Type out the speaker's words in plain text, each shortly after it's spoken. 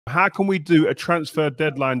How can we do a transfer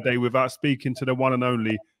deadline day without speaking to the one and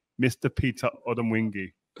only Mr. Peter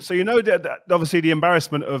Odemwingie? So you know that obviously the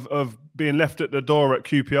embarrassment of being left at the door at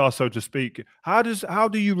QPR, so to speak. How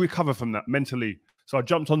do you recover from that mentally? So I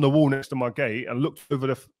jumped on the wall next to my gate and looked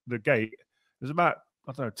over the gate. There's about,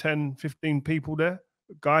 I don't know, 10, 15 people there,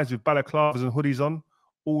 guys with balaclavas and hoodies on,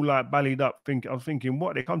 all like ballied up. I'm thinking,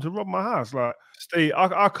 what? They come to rob my house? Like, Steve,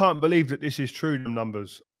 I can't believe that this is true, the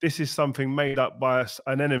numbers. This is something made up by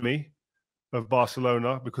an enemy of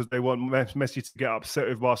Barcelona because they want Messi to get upset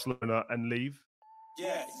with Barcelona and leave.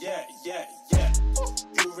 Yeah. You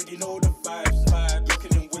already know the vibes.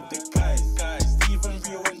 Looking in with the guys. Steven,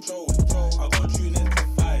 Rio, and Joel. I got tuned into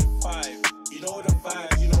 5. You know the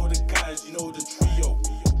vibes, you know the guys, you know the trio.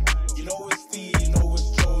 You know it's Steve, you know it's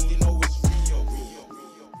Joel, you know it's Rio.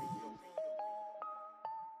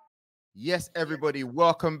 Yes, everybody,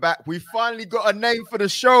 welcome back. We finally got a name for the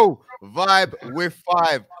show, Vibe with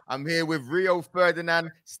 5. I'm here with Rio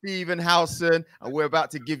Ferdinand, Stephen Howson, and we're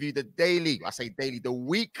about to give you the the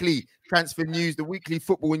weekly transfer news, the weekly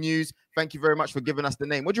football news. Thank you very much for giving us the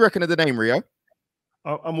name. What do you reckon of the name, Rio?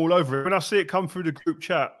 I'm all over it. When I see it come through the group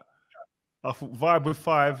chat, I thought Vibe with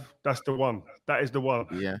 5, that's the one. That is the one.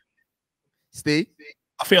 Yeah. Steve?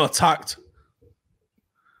 I feel attacked.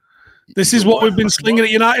 This is what we've been slinging at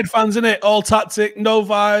United fans, innit? All tactic, no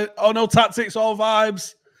vibe. Oh, no tactics, all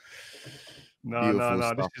vibes. No.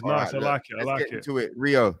 This is nice. Right, I like it. I like it. Into it,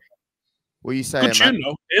 Rio. What are you saying, Good tune, man?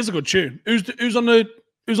 though. It is a good tune. Who's on the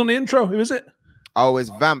intro? Who is it? Oh, it's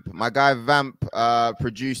Vamp. My guy Vamp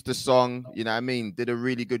produced the song. You know what I mean? Did a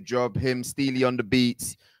really good job. Him, Steely on the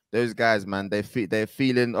beats. Those guys, man, they're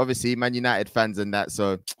feeling, obviously, Man United fans and that.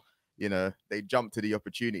 So, you know, they jumped to the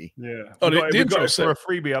opportunity. Yeah. Oh, the intro is for a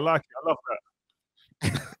freebie. I like it. I love that.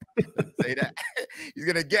 Say that. He's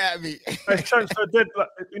gonna get at me. It's transfer deadline.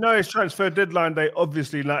 You know, it's transfer deadline day.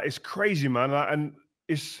 Obviously, like it's crazy, man. Like, and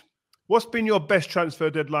what's been your best transfer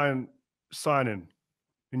deadline signing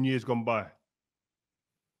in years gone by?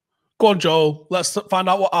 Go on, Joel. Let's find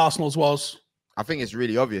out what Arsenal's was. I think it's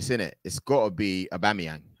really obvious, isn't it? It's got to be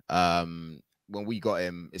Aubameyang. When we got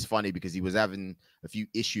him, it's funny because he was having a few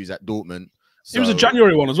issues at Dortmund. So, he was a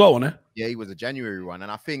January one as well, wasn't he? Yeah, he was a January one.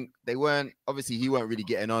 And I think he weren't really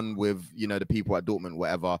getting on with, you know, the people at Dortmund,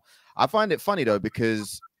 whatever. I find it funny, though,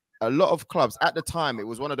 because a lot of clubs at the time, it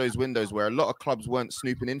was one of those windows where a lot of clubs weren't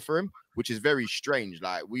snooping in for him, which is very strange.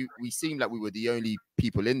 Like, we seemed like we were the only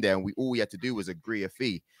people in there, and all we had to do was agree a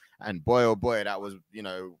fee. And boy, oh boy, that was, you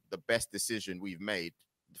know, the best decision we've made.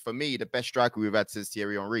 For me, the best striker we've had since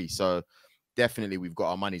Thierry Henry. So definitely we've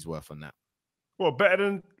got our money's worth on that. Well, better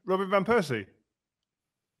than Robin van Persie?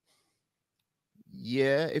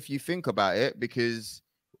 Yeah, if you think about it, because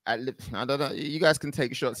I don't know, you guys can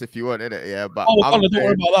take shots if you want, innit? Yeah, but don't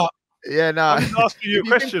worry about that. Yeah, no. I'm just asking you a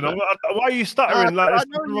question. Why are you stuttering? Like, there's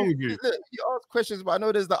nothing wrong with you. Look, you ask questions, but I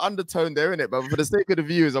know there's the undertone there, innit? But for the sake of the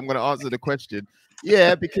viewers, I'm going to answer the question.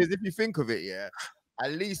 Yeah, because if you think of it, yeah,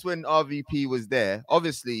 at least when RVP was there,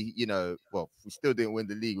 obviously, you know, well, we still didn't win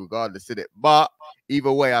the league regardless, did it? But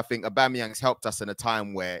either way, I think Aubameyang's helped us in a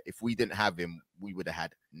time where if we didn't have him, we would have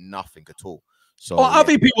had nothing at all. So,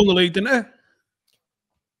 RVP won the league, didn't he?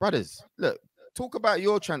 Brothers, look, talk about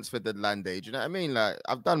your transfer deadline day. Do you know what I mean? Like,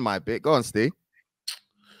 I've done my bit. Go on, Steve.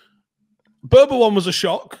 Berber one was a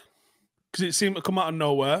shock because it seemed to come out of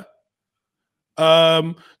nowhere.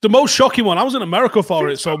 The most shocking one, I was in America for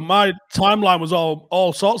it, so my timeline was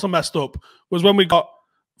all sorts of messed up, was when we got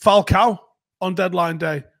Falcao on deadline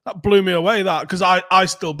day. That blew me away, that, because I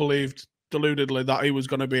still believed deludedly that he was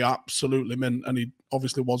going to be absolutely mint, and he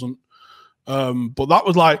obviously wasn't. But that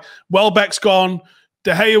was like, Welbeck's gone,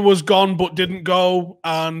 De Gea was gone but didn't go,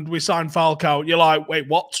 and we signed Falcao. You're like, wait,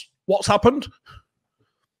 what? What's happened?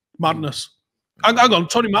 Madness. Hang on,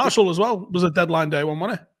 Tony Marshall as well was a deadline day one,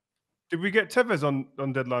 wasn't he? Did we get Tevez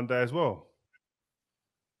on deadline day as well?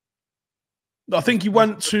 I think he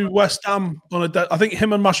went to West Ham on I think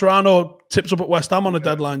him and Mascherano tipped up at West Ham on a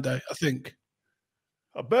deadline day, I think.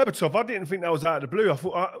 Berbatov, I didn't think that was out of the blue. I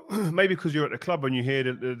thought maybe because you're at the club and you hear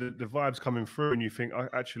the vibes coming through and you think,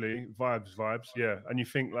 actually, vibes, yeah. And you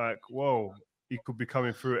think like, whoa, he could be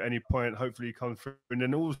coming through at any point. Hopefully he comes through. And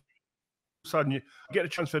then all of a sudden you get the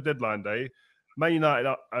transfer deadline day. Man United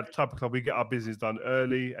at the type of club, we get our business done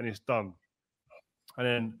early and it's done. And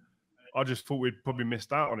then I just thought we'd probably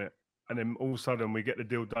missed out on it. And then all of a sudden we get the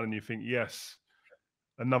deal done and you think, yes,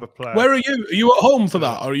 another player. Where are you? Are you at home for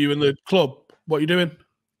that? Or are you in the club? What are you doing?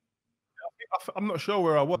 I'm not sure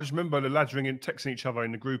where I was. I just remember the lads ringing, texting each other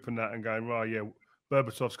in the group and that and going, right, yeah,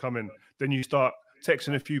 Berbatov's coming. Then you start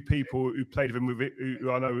texting a few people who played with him,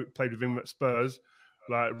 who I know played with him at Spurs.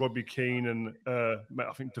 like Robbie Keane and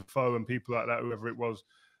I think Defoe and people like that, whoever it was,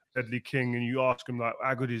 Deadly King, and you ask him like,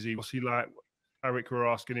 how good is he? What's he like? Carrick were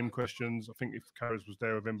asking him questions. I think if Carrick was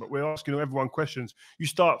there with him, but we're asking everyone questions.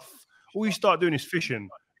 All you start doing is fishing.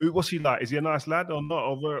 What's he like? Is he a nice lad or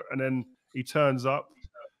not? And then he turns up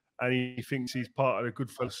and he thinks he's part of the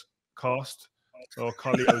Goodfellas cast or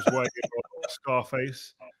Carlito's Way or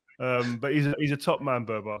Scarface. But he's a top man,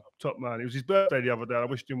 Berber. Top man. It was his birthday the other day. I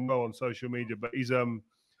wished him well on social media, but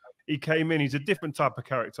he came in. He's a different type of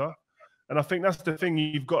character, and I think that's the thing.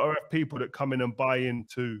 You've got to have people that come in and buy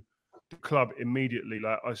into the club immediately.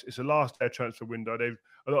 Like it's a last day transfer window.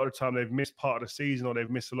 A lot of the time they've missed part of the season or they've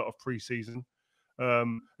missed a lot of pre-season,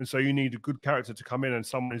 and so you need a good character to come in and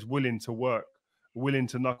someone who's willing to work, willing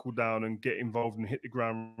to knuckle down and get involved and hit the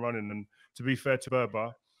ground running. And to be fair to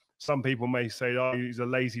Berber, some people may say, oh, he's a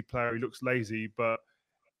lazy player, he looks lazy, but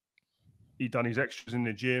he done his extras in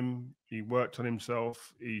the gym, he worked on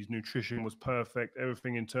himself, his nutrition was perfect,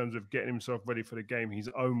 everything in terms of getting himself ready for the game, his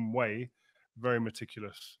own way, very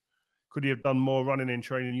meticulous. Could he have done more running in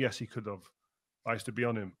training? Yes, he could have. I used to be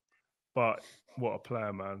on him. But what a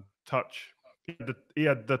player, man. Touch. He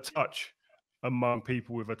had the touch among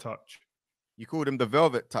people with a touch. You called him the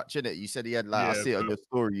velvet touch, innit? You said he had I see it on your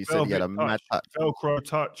story. You said he had a mad touch. Velcro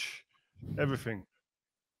touch, everything.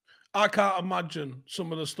 I can't imagine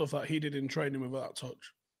some of the stuff that he did in training with that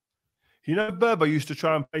touch. You know, Berber used to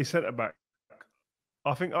try and play centre back.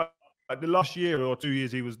 I think the last year or 2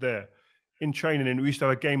 years he was there in training, and we used to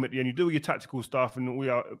have a game at the end. You do all your tactical stuff and all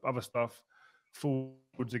your other stuff,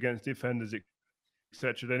 forwards against defenders,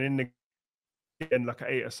 etc. Then in the end, like an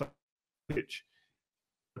 8-a-side pitch,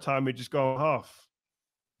 the time he'd just go on half.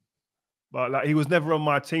 But like he was never on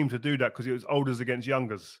my team to do that because it was olders against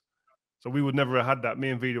youngers. So we would never have had that. Me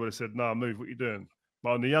and Vida would have said, nah, move, what you doing?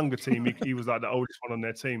 But on the younger team, he was like the oldest one on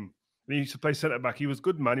their team. And he used to play centre back. He was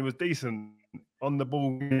good, man. He was decent. On the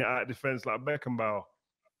ball, out of defence like Beckenbauer.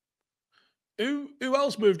 Who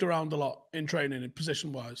else moved around a lot in training,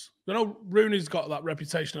 position-wise? I know Rooney's got that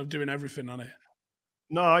reputation of doing everything, hasn't he?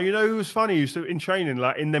 No, you know, it was funny. So in training,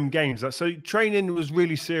 like in them games, like, so training was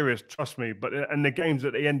really serious, trust me. And the games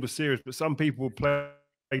at the end were serious. But some people would play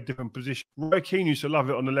different positions. Roy Keane used to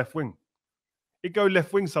love it on the left wing. He'd go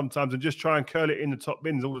left wing sometimes and just try and curl it in the top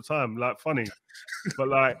bins all the time, like funny, but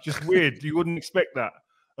like just weird. You wouldn't expect that.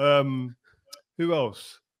 Who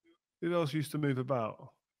else? Who else used to move about?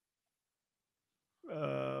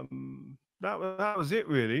 That was it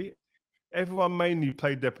really. Everyone mainly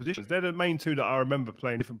played their positions. They're the main two that I remember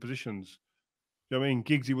playing different positions. You know what I mean?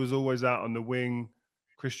 Giggsy was always out on the wing.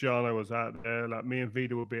 Cristiano was out there. Like me and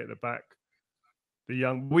Vida would be at the back. It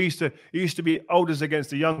used to be olders against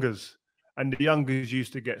the youngers. And the youngers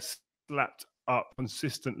used to get slapped up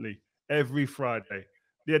consistently every Friday.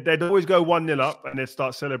 They'd always go 1-0 up and they'd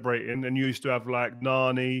start celebrating. And you used to have like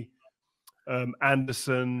Nani,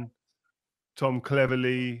 Anderson, Tom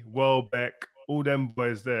Cleverley, Welbeck, all them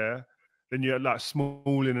boys there. Then you had like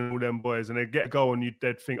Smalling and all them boys, and they'd get a goal and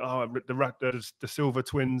they'd think, oh, the Silver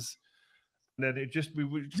Twins. And then it'd just be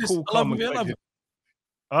cool, calm, and collected.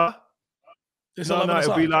 Huh? No,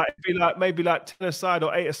 it'd be like maybe like 10-a-side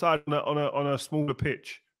or 8-a-side on a smaller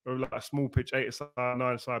pitch, or like a small pitch, 8-a-side,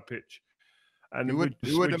 9-a-side pitch. And who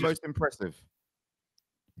were the most impressive?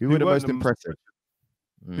 Who Who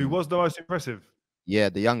was the most impressive? Yeah,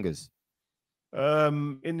 the youngers.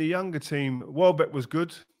 In the younger team, Welbeck was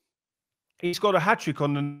good. He scored a hat-trick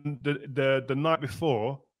on the night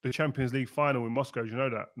before the Champions League final in Moscow. You know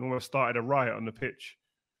that? And almost started a riot on the pitch.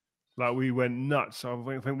 Like we went nuts. I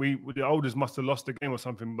think the olders must have lost the game or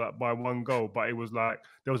something, but by 1 goal. But it was like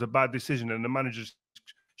there was a bad decision, and the manager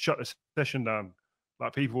shut the session down.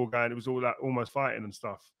 Like people were going, it was all like almost fighting and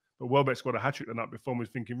stuff. But Welbeck scored a hat-trick the night before, and was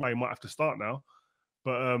thinking, right, he might have to start now.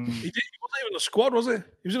 But he wasn't even in the squad, was he?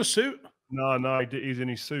 He was in a suit. No, he's in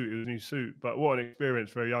his suit. He was in his suit. But what an experience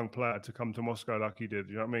for a young player to come to Moscow like he did.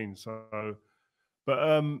 You know what I mean? So,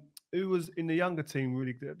 but who was in the younger team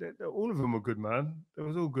really? All of them were good, man. It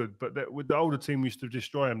was all good. But with the older team, we used to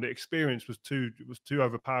destroy them. The experience was too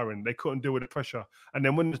overpowering. They couldn't deal with the pressure. And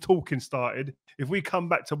then when the talking started, if we come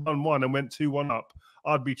back to 1-1 and went 2-1 up,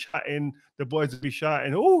 I'd be chatting. The boys would be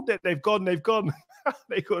shouting, "Oh, they've gone! They've gone!"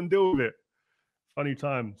 They couldn't deal with it. Funny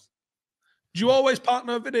times. Do you always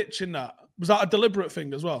partner Vidic in that? Was that a deliberate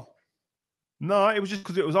thing as well? No, it was just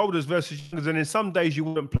because it was olders versus youngers, and in some days you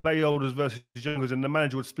wouldn't play olders versus youngers, and the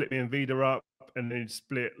manager would split me and Vida up, and then he'd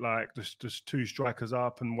split like just 2 strikers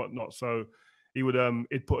up and whatnot. So he would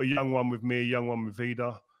he'd put a young one with me, a young one with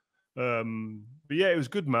Vida. But yeah, it was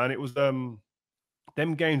good, man. It was them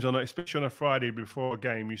games especially on a Friday before a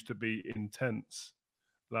game used to be intense.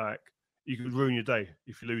 Like you could ruin your day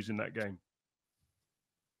if you lose in that game.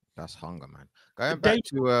 That's hunger, man. Going back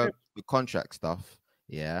to the contract stuff,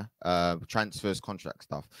 yeah, transfers, contract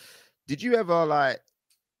stuff. Did you ever, like,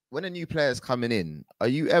 when a new player's coming in, are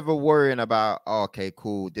you ever worrying about, oh, okay,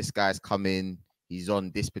 cool, this guy's coming, he's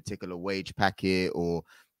on this particular wage packet, or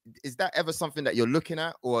is that ever something that you're looking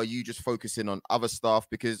at, or are you just focusing on other stuff?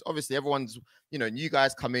 Because obviously everyone's, you know, new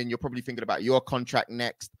guys come in, you're probably thinking about your contract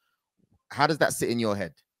next. How does that sit in your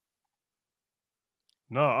head?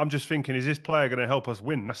 No, I'm just thinking, is this player going to help us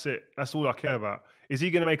win? That's it. That's all I care about. Is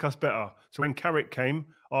he going to make us better? So when Carrick came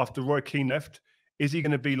after Roy Keane left, is he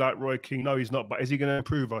going to be like Roy Keane? No, he's not. But is he going to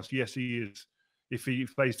improve us? Yes, he is. If he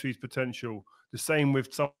plays to his potential. The same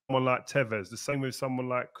with someone like Tevez. The same with someone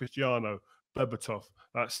like Cristiano, Berbatov,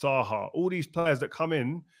 like Saha. All these players that come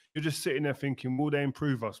in, you're just sitting there thinking, will they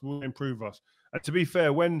improve us? Will they improve us? And to be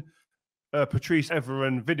fair, when Patrice Evra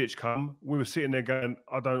and Vidic come, we were sitting there going,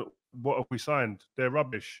 what have we signed? They're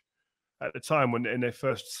rubbish at the time when they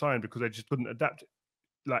first signed, because they just couldn't adapt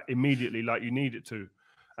like immediately like you need it to.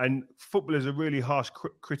 And footballers are really harsh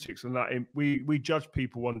critics, and like we judge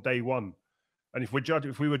people on day one. And if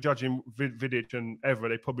we were judging Vidic and Evra,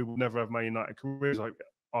 they probably would never have Man United careers like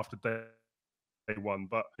after day one,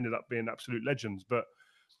 but ended up being absolute legends. But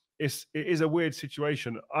it is a weird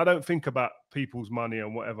situation. I don't think about people's money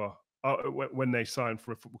and whatever when they sign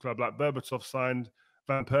for a football club. Like Berbatov signed,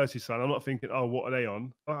 Van Persie signed. I'm not thinking, oh, what are they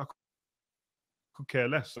on? I could care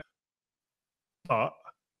less. But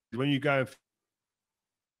when you go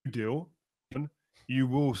and deal, you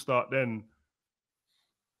will start then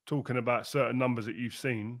talking about certain numbers that you've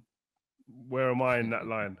seen. Where am I in that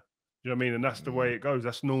line? You know what I mean? And that's the way it goes.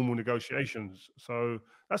 That's normal negotiations. So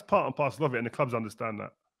that's part and parcel of it, and the clubs understand that.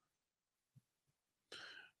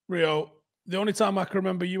 Rio, the only time I can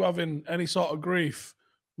remember you having any sort of grief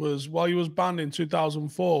was while you was banned in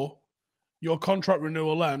 2004. Your contract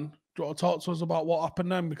renewal then. Do you want to talk to us about what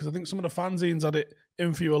happened then? Because I think some of the fanzines had it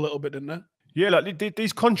in for you a little bit, didn't they? Yeah, like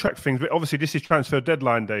these contract things, but obviously this is transfer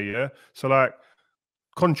deadline day, yeah? So like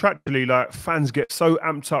contractually, like fans get so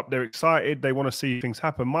amped up, they're excited, they want to see things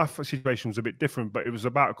happen. My situation was a bit different, but it was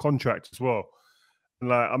about a contract as well. And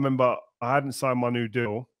like I remember I hadn't signed my new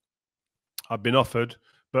deal. I'd been offered,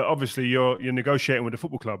 but obviously you're negotiating with the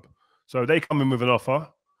football club. So they come in with an offer.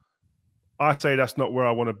 I say that's not where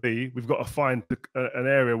I want to be. We've got to find an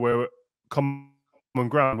area where common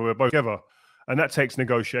ground where we're both together. And that takes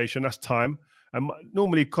negotiation. That's time. And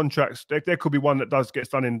normally contracts, there could be one that gets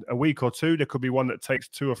done in a week or two. There could be one that takes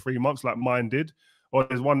 2 or 3 months, like mine did. Or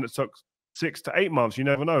there's one that took 6 to 8 months. You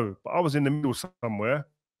never know. But I was in the middle somewhere.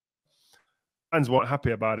 Fans weren't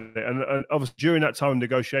happy about it. And obviously during that time of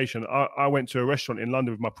negotiation, I went to a restaurant in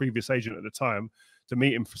London with my previous agent at the time to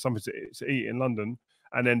meet him for something to eat in London.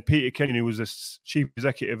 And then Peter Kenyon, who was a chief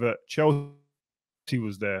executive at Chelsea,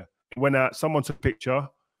 was there. Went out, someone took a picture,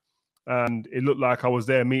 and it looked like I was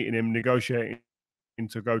there meeting him, negotiating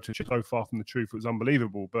to go to so far from the truth. It was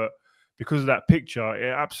unbelievable. But because of that picture,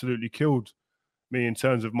 it absolutely killed me in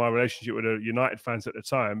terms of my relationship with the United fans at the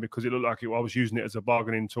time, because it looked like I was using it as a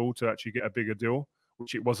bargaining tool to actually get a bigger deal,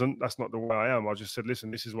 which it wasn't. That's not the way I am. I just said,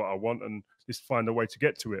 listen, this is what I want, and let's find a way to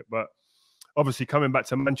get to it. But obviously, coming back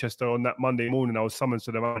to Manchester on that Monday morning, I was summoned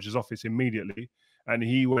to the manager's office immediately, and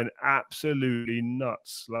he went absolutely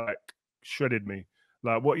nuts, like shredded me.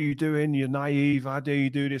 Like, what are you doing? You're naive. How dare you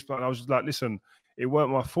do this? But I was just like, listen, it weren't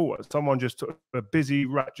my fault. Someone just took a busy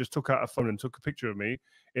rat, just took out a phone and took a picture of me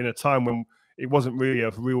in a time when it wasn't really a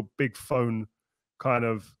real big phone kind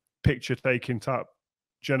of picture taking type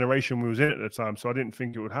generation we was in at the time. So I didn't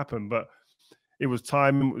think it would happen, but it was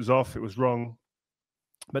time. It was off. It was wrong.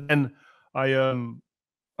 But then I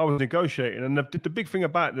was negotiating, and the big thing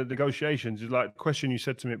about the negotiations is, like, the question you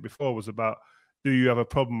said to me before was about, do you have a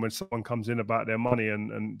problem when someone comes in about their money,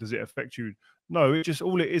 and does it affect you? No, it just,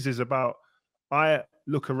 all it is about, I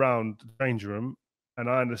look around the change room and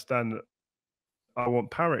I understand that I want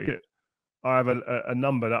parity. I have a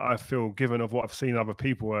number that I feel, given of what I've seen other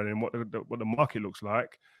people earning, what the market looks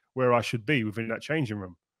like, where I should be within that changing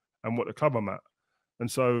room and what the club I'm at. And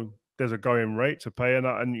so there's a going rate to pay,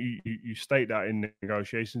 and you state that in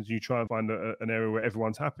negotiations. You try and find an area where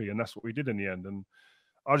everyone's happy, and that's what we did in the end. And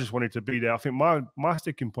I just wanted to be there. I think my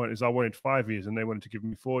sticking point is I wanted 5 years, and they wanted to give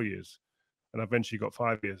me 4 years, and I eventually got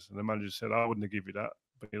 5 years. And the manager said, I wouldn't have given you that,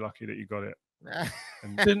 but you're lucky that you got it.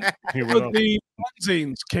 Did the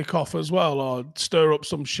magazines kick off as well, or stir up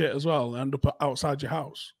some shit as well, and end up outside your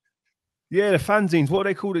house? Yeah, the fanzines. What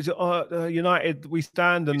they called it? United We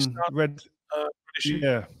Stand and Red.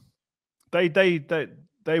 Yeah,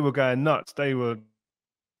 they were going nuts. They were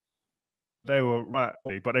they were right,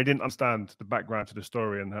 but they didn't understand the background to the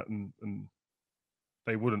story, and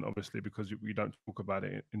they wouldn't, obviously, because we don't talk about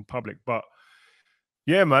it in public. But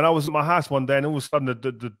yeah, man, I was at my house one day, and all of a sudden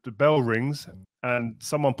the bell rings, and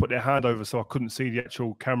someone put their hand over, so I couldn't see the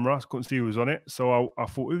actual camera. I couldn't see who was on it. So I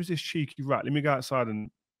thought, who's this cheeky rat? Let me go outside, and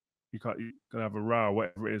you're gonna have a row, or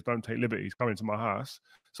whatever it is. Don't take liberties coming to my house.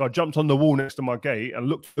 So I jumped on the wall next to my gate and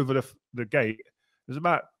looked over the gate. There's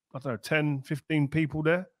about, I don't know, 10, 15 people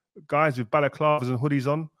there, guys with balaclavas and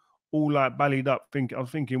hoodies on, all like ballied up. I was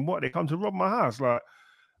thinking, what? They come to rob my house, like.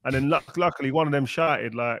 And then luckily, one of them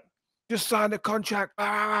shouted, like, just sign the contract.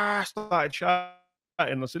 Started shouting.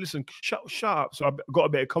 I said, listen, shut up. So I got a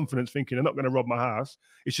bit of confidence, thinking they're not going to rob my house.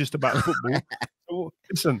 It's just about football. So,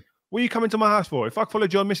 listen, what are you coming to my house for? If I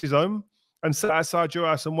followed your missus home and sat outside your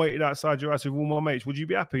house and waited outside your house with all my mates, would you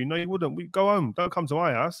be happy? No, you wouldn't. We go home. Don't come to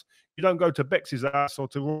my house. You don't go to Bex's house or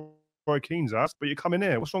to Roy Keane's house, but you come in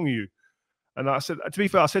here. What's wrong with you? And I said, to be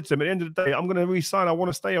fair, I said to them, at the end of the day, I'm going to re-sign. I want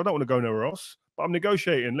to stay. I don't want to go nowhere else. But I'm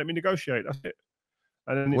negotiating. Let me negotiate. That's it.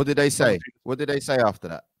 And then what did they say? What did they say after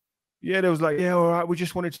that? Yeah, they was like, yeah, all right. We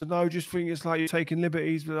just wanted to know. Just think it's like you're taking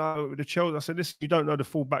liberties with the children. I said, listen, you don't know the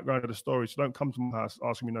full background of the story, so don't come to my house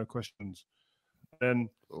asking me no questions. And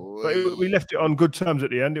but we left it on good terms at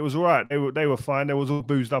the end. It was all right. They were fine. They was all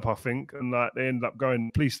boozed up, I think, and like they ended up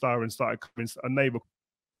going. Police siren started coming. A neighbour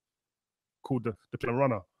called the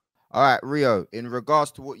runner. All right, Rio, in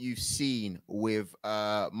regards to what you've seen with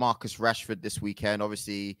Marcus Rashford this weekend,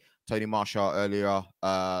 obviously Tony Marshall earlier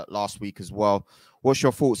last week as well. What's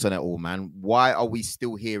your thoughts on it all, man? Why are we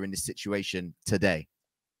still here in this situation today?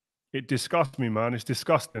 It disgusts me, man. It's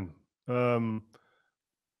disgusting.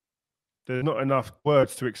 There's not enough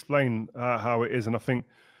words to explain how it is. And I think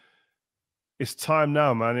it's time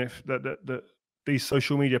now, man, if that these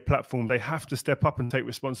social media platforms, they have to step up and take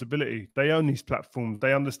responsibility. They own these platforms.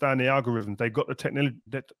 They understand the algorithms. They've got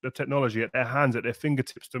the technology at their hands, at their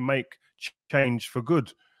fingertips to make change for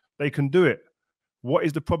good. They can do it. What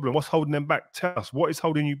is the problem? What's holding them back? Tell us. What is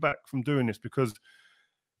holding you back from doing this? Because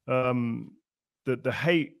the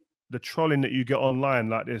hate, the trolling that you get online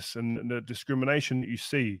like this, and the discrimination that you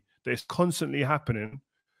see, that is constantly happening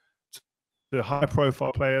the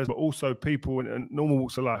high-profile players, but also people in normal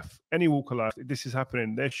walks of life, any walk of life, this is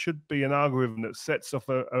happening. There should be an algorithm that sets off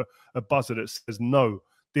a buzzer that says, no,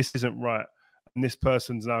 this isn't right. And this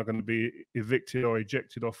person's now going to be evicted or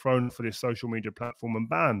ejected or thrown for this social media platform and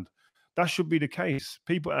banned. That should be the case.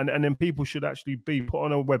 People, and then people should actually be put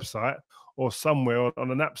on a website or somewhere, or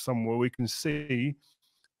on an app somewhere, we can see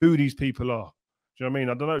who these people are. Do you know what I mean?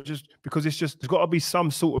 I don't know, just because there's got to be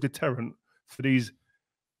some sort of deterrent for these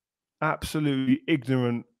absolutely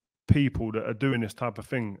ignorant people that are doing this type of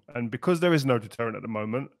thing. And because there is no deterrent at the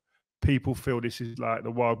moment, people feel this is like the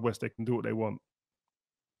Wild West. They can do what they want.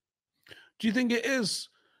 Do you think it is?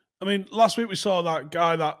 I mean, last week we saw that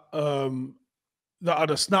guy that that had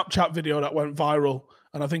a Snapchat video that went viral,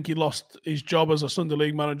 and I think he lost his job as a Sunday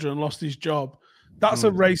League manager and lost his job. That's a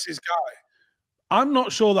racist guy. I'm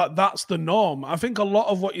not sure that that's the norm. I think a lot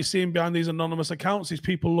of what you're seeing behind these anonymous accounts is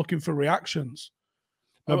people looking for reactions.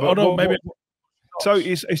 No, so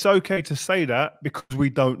it's okay to say that because we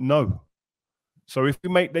don't know. So if we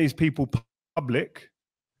make these people public,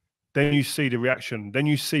 then you see the reaction. Then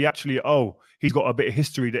you see actually, oh, he's got a bit of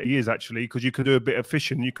history that he is actually, because you can do a bit of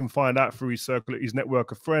fishing. You can find out through his circle, his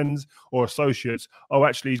network of friends or associates. Oh,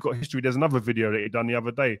 actually, he's got history. There's another video that he done the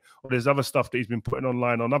other day, or there's other stuff that he's been putting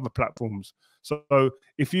online on other platforms. So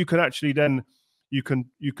if you can actually then you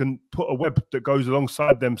can put a web that goes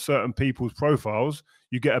alongside them certain people's profiles,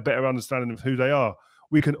 you get a better understanding of who they are.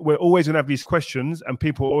 We're always going to have these questions, and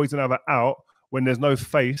people are always going to have it out when there's no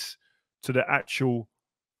face to the actual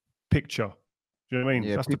picture. Do you know what I mean?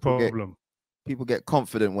 Yeah, that's the problem. People get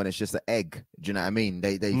confident when it's just an egg. Do you know what I mean?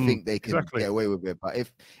 They think they can get away with it. But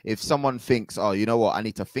if someone thinks, oh, you know what, I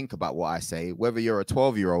need to think about what I say, whether you're a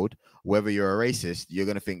 12-year-old, whether you're a racist, you're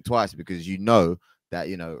going to think twice, because you know that,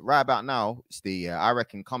 you know, right about now, I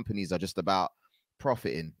reckon companies are just about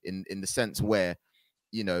profiting in the sense where,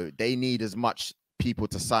 you know, they need as much people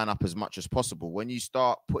to sign up as much as possible. When you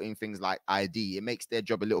start putting things like ID, it makes their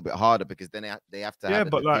job a little bit harder, because then they have to have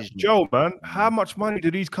but like Joel, man, how much money do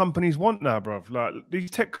these companies want now, bruv? Like, these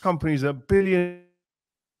tech companies are billions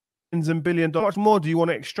and billions. How much more do you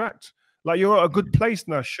want to extract? Like, you're at a good place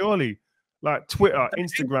now, surely. Like Twitter,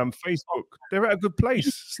 Instagram, Facebook, they're at a good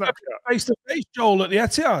place. Snapchat. Face-to-face, Joel, at the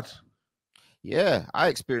Etihad. Yeah, I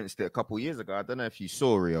experienced it a couple of years ago. I don't know if you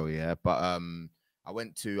saw, Rio, yeah, but I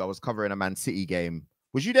was covering a Man City game.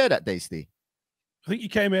 Was you there that day, Steve? I think you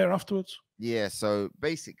came here afterwards. Yeah, so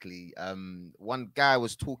basically, one guy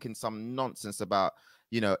was talking some nonsense about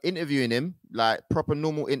you know, interviewing him, like proper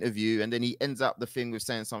normal interview, and then he ends up the thing with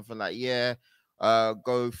saying something like, yeah,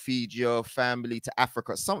 go feed your family to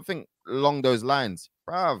Africa, something along those lines.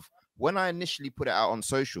 Bruv, when I initially put it out on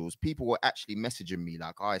socials, people were actually messaging me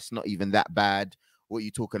like, oh, it's not even that bad. What are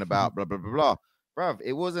you talking about? Blah, blah, blah, blah. Bruv,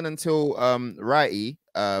 it wasn't until Righty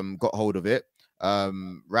got hold of it.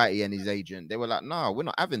 Righty and his agent, they were like, no, we're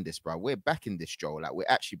not having this, bro. We're backing this, Joel. Like, we're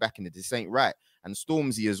actually backing it. This ain't right. And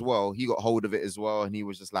Stormzy as well, he got hold of it as well, and he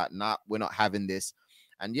was just like, nah, we're not having this.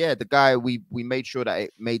 And yeah, the guy, we made sure that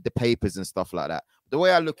it made the papers and stuff like that. The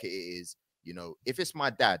way I look at it is, you know, if it's my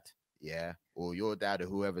dad, yeah, or your dad or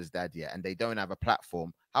whoever's dad, yeah, and they don't have a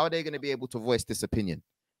platform, how are they going to be able to voice this opinion?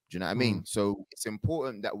 Do you know what I mean? So it's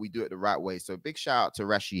important that we do it the right way. So big shout out to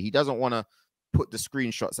Rashi. He doesn't want to put the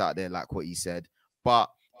screenshots out there like what he said, but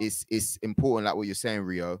it's important, like what you're saying,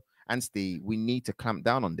 Rio and Steve. We need to clamp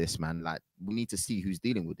down on this, man. Like, we need to see who's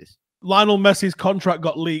dealing with this. Lionel Messi's contract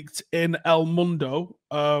got leaked in El Mundo,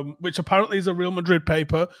 which apparently is a Real Madrid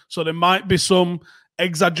paper. So there might be some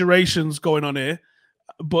exaggerations going on here.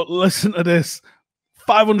 But listen to this.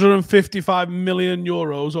 555 million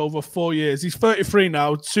euros over 4 years. He's 33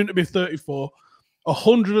 now, soon to be 34.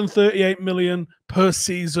 138 million per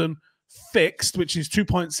season fixed, which is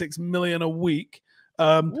 2.6 million a week,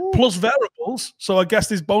 plus variables. So I guess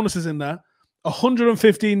there's bonuses in there.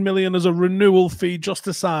 115 million as a renewal fee just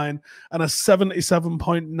to sign, and a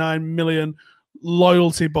 77.9 million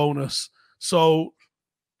loyalty bonus. So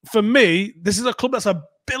for me, this is a club that's $1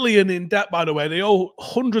 billion in debt, by the way. They owe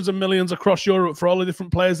hundreds of millions across Europe for all the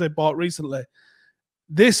different players they bought recently.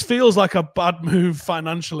 This feels like a bad move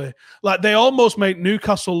financially. Like, they almost make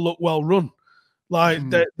Newcastle look well run. Like,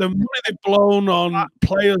 the money they've blown on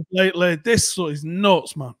players lately, this is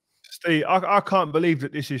nuts, man. Steve, I can't believe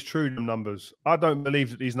that this is true, the numbers. I don't believe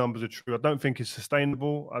that these numbers are true. I don't think it's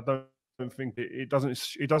sustainable. I don't think it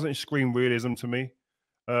doesn't scream realism to me.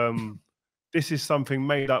 This is something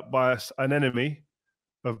made up by an enemy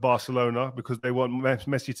of Barcelona because they want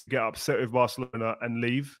Messi to get upset with Barcelona and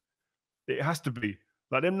leave. It has to be.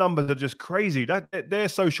 Like, them numbers are just crazy. They're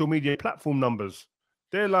social media platform numbers.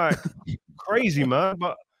 They're like crazy, man.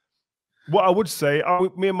 But what I would say,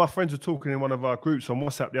 me and my friends were talking in one of our groups on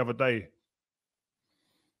WhatsApp the other day.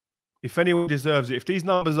 If anyone deserves it, if these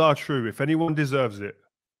numbers are true, if anyone deserves it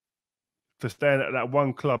for staying at that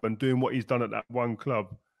one club and doing what he's done at that one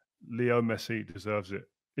club, Leo Messi deserves it.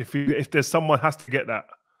 If there's someone has to get that,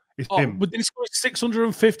 it's him. But did he score his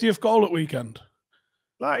 650th goal at weekend?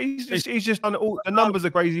 Like, he's just done all. The numbers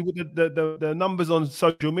are crazy with the numbers on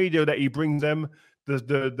social media that he brings them,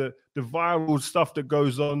 the viral stuff that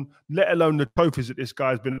goes on, let alone the trophies that this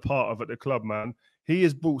guy's been a part of at the club, man. He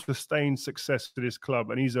has brought sustained success to this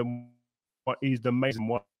club, and he's the amazing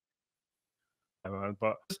one, man.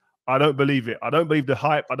 But I don't believe it. I don't believe the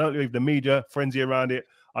hype. I don't believe the media frenzy around it.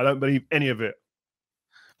 I don't believe any of it.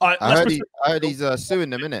 I heard he's suing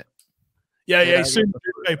them, innit? Yeah, he's suing the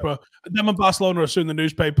newspaper. Them and Barcelona are suing the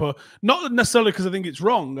newspaper. Not necessarily because I think it's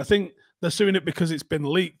wrong. I think they're suing it because it's been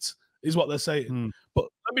leaked, is what they're saying. But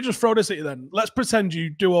let me just throw this at you then. Let's pretend you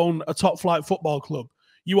do own a top-flight football club.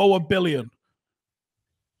 You owe $1 billion.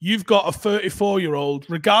 You've got a 34-year-old,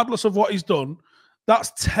 regardless of what he's done,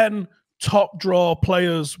 that's 10 top-draw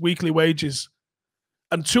players' weekly wages.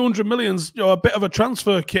 And 200 million's, a bit of a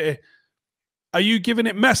transfer kitty. Are you giving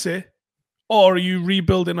it Messi, or are you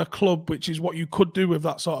rebuilding a club, which is what you could do with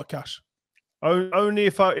that sort of cash? Only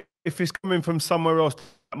if it's coming from somewhere else,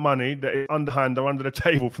 money that is underhand or under the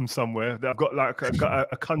table from somewhere, that I've got like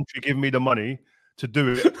a country giving me the money to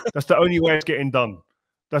do it. That's the only way it's getting done.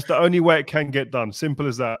 That's the only way it can get done. Simple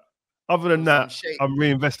as that. Other than that, I'm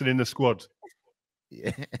reinvesting in the squad.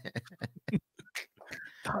 Yeah.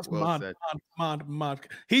 That's mad.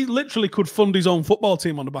 He literally could fund his own football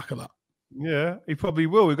team on the back of that. Yeah, he probably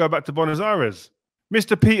will. We go back to Buenos Aires.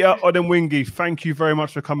 Mr. Peter Odemwingie, thank you very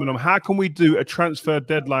much for coming on. How can we do a transfer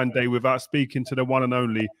deadline day without speaking to the one and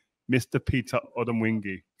only Mr. Peter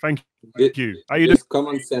Odemwingie? Thank you. How you doing?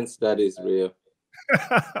 Common sense, that is real.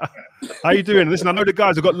 How you doing? Listen, I know the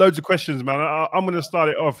guys have got loads of questions, man. I'm going to start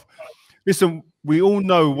it off. Listen, we all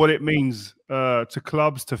know what it means to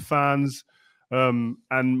clubs, to fans,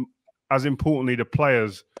 and as importantly, the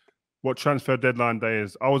players, what transfer deadline day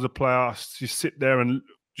is. I was a player. I just sit there and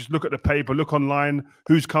just look at the paper, look online,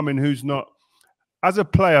 who's coming, who's not. As a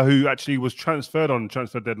player who actually was transferred on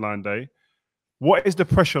transfer deadline day, what is the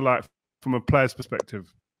pressure like from a player's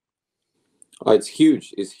perspective? Oh, it's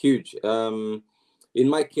huge. It's huge. In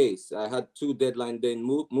my case, I had 2 deadline day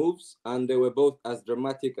moves, and they were both as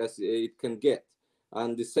dramatic as it can get.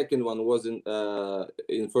 and the second one wasn't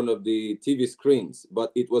in front of the TV screens,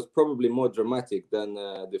 but it was probably more dramatic than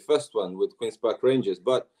the first one with Queens Park Rangers.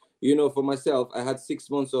 But you know, for myself, I had 6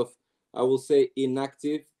 months of, I will say,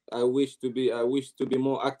 inactive. I wish to be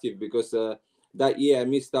more active, because that year I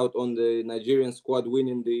missed out on the Nigerian squad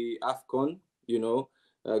winning the AFCON, you know,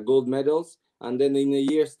 gold medals. And then in a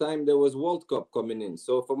year's time, there was World Cup coming in.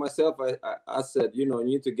 So for myself, I said, you know, you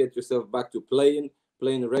need to get yourself back to playing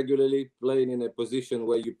regularly, playing in a position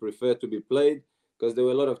where you prefer to be played, because there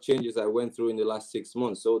were a lot of changes I went through in the last 6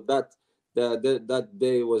 months. So that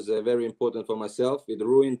day was very important for myself. It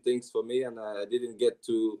ruined things for me, and I didn't get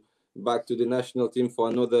back to the national team for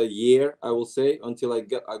another year, I will say, until I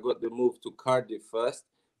got the move to Cardiff first.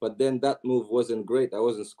 But then that move wasn't great. I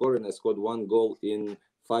wasn't scoring. I scored 1 goal in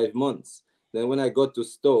 5 months. Then when I got to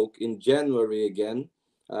Stoke in January again,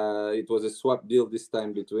 it was a swap deal this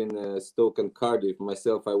time between Stoke and Cardiff.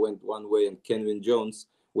 Myself, I went one way, and Kenwyn Jones,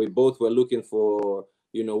 we both were looking for,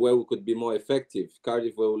 you know, where we could be more effective.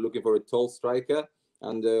 Cardiff were looking for a tall striker,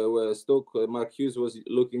 and where Stoke, Mark Hughes was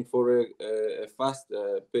looking for a fast,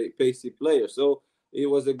 pacey player. So it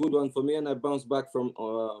was a good one for me, and I bounced back from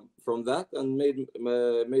that and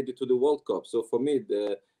made it to the World Cup. So for me,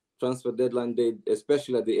 the transfer deadline day,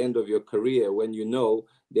 especially at the end of your career, when you know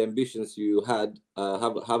the ambitions you had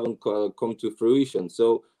haven't come to fruition.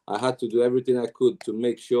 So I had to do everything I could to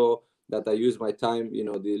make sure that I used my time, you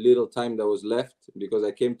know, the little time that was left, because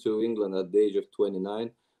I came to England at the age of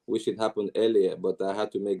 29. Wish it happened earlier, but I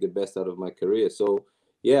had to make the best out of my career. So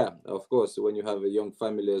yeah, of course, when you have a young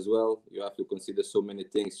family as well, you have to consider so many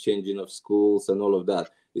things, changing of schools and all of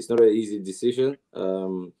that. It's not an easy decision.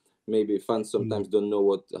 Maybe fans sometimes don't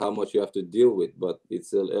know how much you have to deal with, but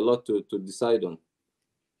it's a lot to decide on.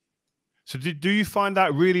 So do you find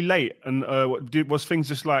that really late? And was things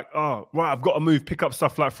just like, oh, right, I've got to move, pick up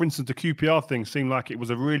stuff, like, for instance, the QPR thing seemed like it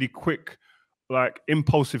was a really quick, like,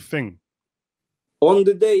 impulsive thing? On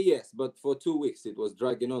the day, yes, but for 2 weeks it was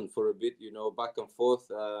dragging on for a bit, you know, back and forth.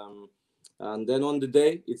 And then on the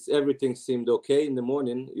day, everything seemed okay. In the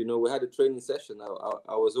morning, you know, we had a training session.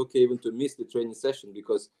 I was okay even to miss the training session,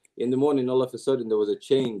 because in the morning, all of a sudden, there was a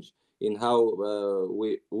change in how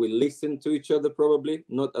we listened to each other, probably.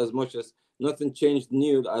 Not as much as, nothing changed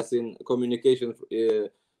new as in communication,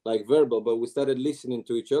 like verbal, but we started listening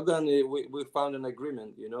to each other, and we found an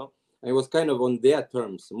agreement, you know. And it was kind of on their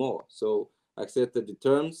terms more. So I accepted the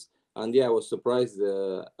terms. And yeah, I was surprised.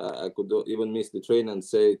 I could even miss the train and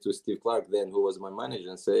say to Steve Clark, then, who was my manager,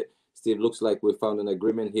 and say, Steve, looks like we found an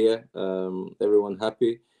agreement here. Everyone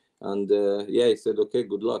happy. And yeah, he said, okay,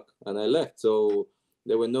 good luck. And I left. So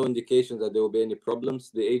there were no indications that there would be any problems.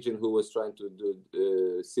 The agent who was trying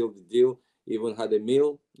to seal the deal even had a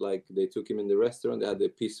meal. Like, they took him in the restaurant. They had a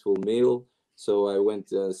peaceful meal. So I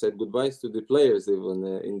went and said goodbyes to the players, even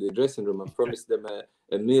in the dressing room, and promised them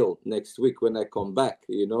a meal next week when I come back,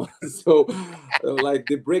 you know. So like,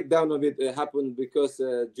 the breakdown of it happened because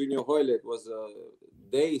Junior Hoylett was,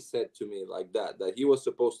 they said to me like that he was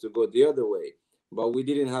supposed to go the other way, but we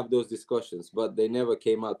didn't have those discussions. But they never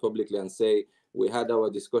came out publicly and say, we had our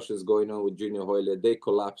discussions going on with Junior Hoylett, they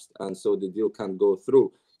collapsed, and so the deal can't go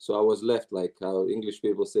through. So I was left, like how English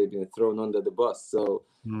people say, being thrown under the bus. So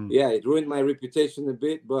yeah, it ruined my reputation a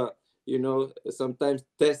bit, but you know, sometimes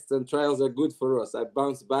tests and trials are good for us. I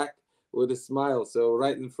bounced back with a smile, so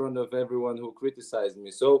right in front of everyone who criticized me.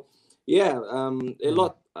 So yeah, a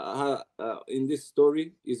lot in this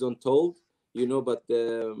story is untold, you know, but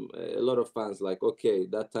a lot of fans like, okay,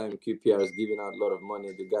 that time QPR is giving out a lot of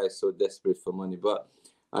money. The guy is so desperate for money, but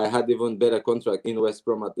I had even better contract in West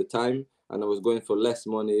Brom at the time, and I was going for less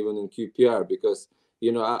money even in QPR, because,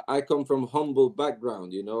 you know, I come from humble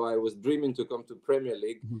background. You know, I was dreaming to come to Premier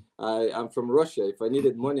League. I'm from Russia. If I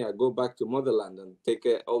needed money, I go back to motherland and take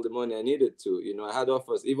all the money I needed to. You know, I had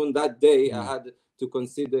offers. Even that day, I had to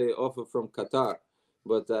consider an offer from Qatar.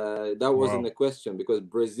 But that wasn't a question, because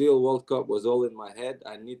Brazil World Cup was all in my head.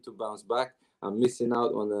 I need to bounce back. I'm missing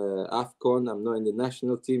out on AFCON. I'm not in the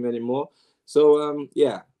national team anymore. So,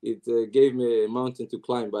 yeah, it gave me a mountain to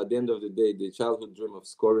climb. But at the end of the day, the childhood dream of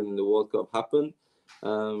scoring in the World Cup happened.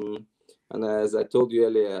 And as I told you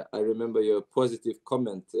earlier, I remember your positive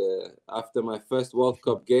comment after my first World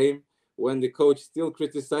Cup game, when the coach still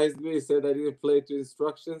criticized me. He said I didn't play to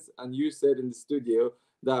instructions. And you said in the studio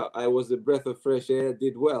that I was a breath of fresh air,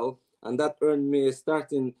 did well. And that earned me a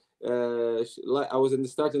starting, I was in the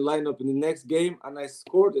starting lineup in the next game, and I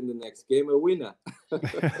scored in the next game, a winner.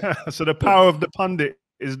 So the power of the pundit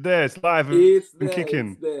is there. It's live and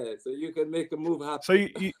kicking. It's there. So you can make a move happen.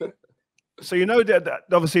 So So you know that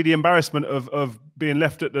obviously the embarrassment of being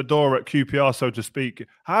left at the door at QPR, so to speak.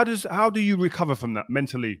 How do you recover from that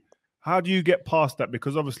mentally? How do you get past that?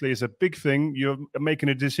 Because obviously it's a big thing. You're making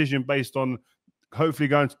a decision based on hopefully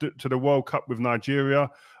going to the World Cup with Nigeria,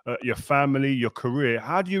 your family, your career.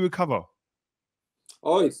 How do you recover?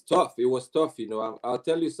 Oh, it's tough. It was tough. I'll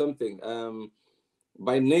tell you something.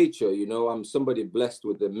 By nature, I'm somebody blessed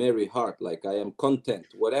with a merry heart. Like, I am content.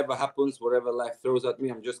 Whatever happens, whatever life throws at me,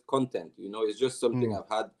 I'm just content. It's just something I've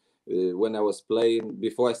had when I was playing.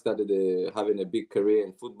 Before I started having a big career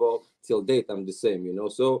in football, till date, I'm the same.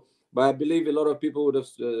 So, but I believe a lot of people would have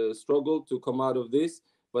struggled to come out of this.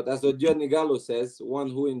 But as Gianni Gallo says, one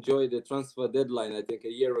who enjoyed the transfer deadline, I think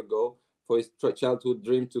a year ago, for his childhood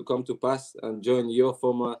dream to come to pass and join your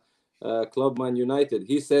former club, Man United.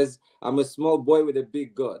 He says, I'm a small boy with a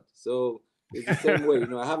big God. So it's the same way.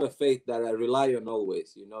 I have a faith that I rely on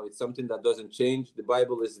always. It's something that doesn't change. The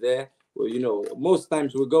Bible is there. Well, most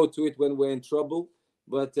times we go to it when we're in trouble.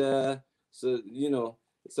 But,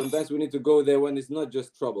 sometimes we need to go there when it's not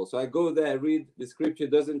just trouble. So I go there, I read, the scripture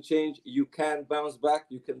doesn't change. You can bounce back.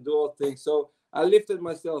 You can do all things. So I lifted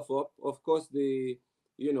myself up. Of course, I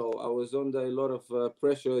was under a lot of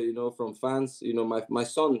pressure, from fans. My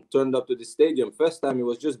son turned up to the stadium. First time, he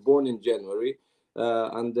was just born in January.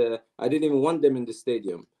 And I didn't even want them in the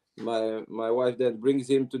stadium. My wife then brings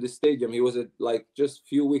him to the stadium. He was like just a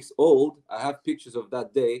few weeks old. I have pictures of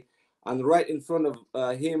that day. And right in front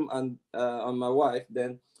of him and my wife,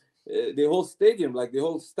 then the whole stadium, like the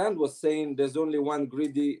whole stand was saying, there's only one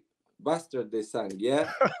greedy bastard, they sang.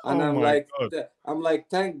 Yeah. And I'm like,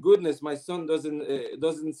 thank goodness my son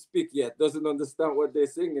doesn't speak yet, doesn't understand what they're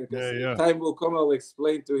singing, because time will come, I'll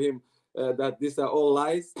explain to him that these are all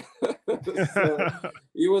lies. So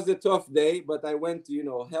it was a tough day, but I went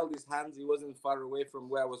to, held his hands. He wasn't far away from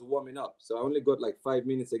where I was warming up. So I only got like 5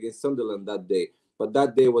 minutes against Sunderland that day. But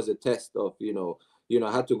that day was a test of,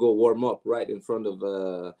 I had to go warm up right in front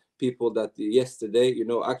of people that yesterday,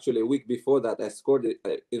 actually a week before that, I scored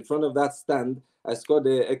in front of that stand. I scored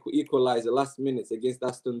the equalizer last minutes against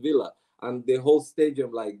Aston Villa. And the whole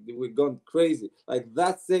stadium, like, we've gone crazy. Like,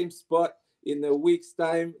 that same spot, in a week's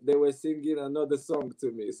time, they were singing another song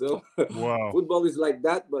to me. So wow. Football is like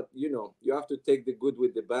that. But, you have to take the good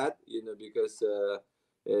with the bad, because...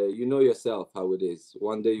 you know yourself how it is.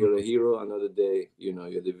 One day you're a hero, another day,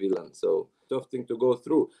 you're the villain. So tough thing to go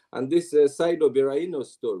through. And this Saido Berahino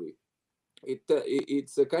story,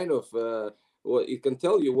 it's a kind of well, it can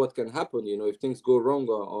tell you what can happen. If things go wrong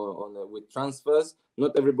on with transfers.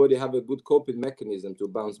 Not everybody have a good coping mechanism to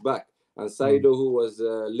bounce back. And Saido, who was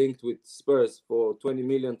linked with Spurs for 20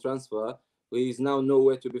 million transfer, he is now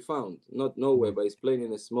nowhere to be found. Not nowhere, but he's playing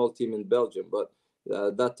in a small team in Belgium. But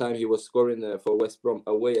that time he was scoring for West Brom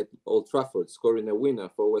away at Old Trafford, scoring a winner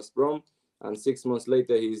for West Brom. And 6 months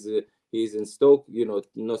later, he's in Stoke,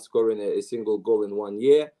 not scoring a single goal in 1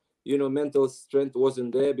 year. Mental strength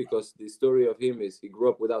wasn't there, because the story of him is he grew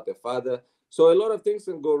up without a father. So a lot of things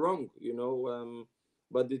can go wrong,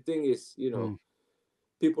 but the thing is,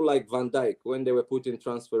 people like Van Dijk, when they were putting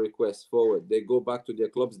transfer requests forward, they go back to their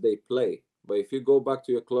clubs, they play. But if you go back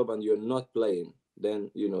to your club and you're not playing,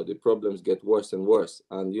 then the problems get worse and worse.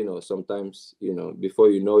 And sometimes before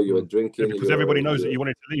you know, you're drinking, because everybody knows that you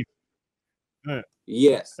wanted to leave. Yeah.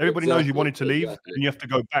 Yes, everybody knows you wanted to leave, and you have to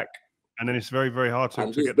go back, and then it's very, very hard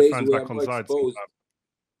to get the fans back on side.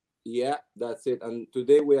 Yeah, that's it. And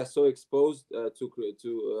today we are so exposed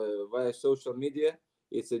to via social media.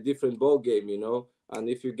 It's a different ball game, and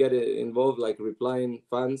if you get involved, like replying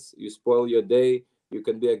fans, you spoil your day. You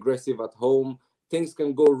can be aggressive at home. Things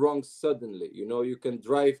can go wrong suddenly. You can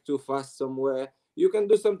drive too fast somewhere. You can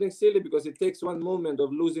do something silly, because it takes one moment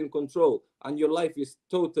of losing control and your life is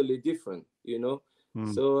totally different,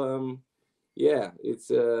 So, yeah, it's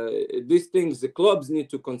these things, the clubs need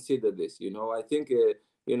to consider this. I think,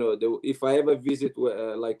 if I ever visit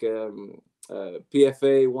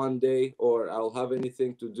PFA one day, or I'll have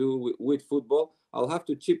anything to do with football, I'll have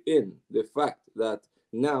to chip in the fact that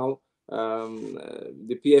now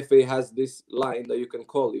the PFA has this line that you can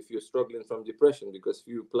call if you're struggling from depression, because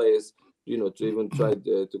few players, to even try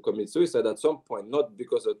to commit suicide at some point, not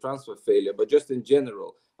because of transfer failure, but just in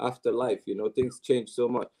general, after life, things change so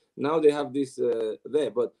much. Now they have this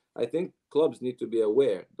there, but I think clubs need to be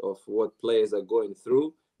aware of what players are going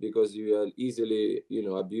through, because you are easily,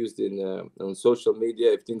 abused on social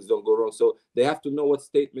media if things don't go wrong. So they have to know what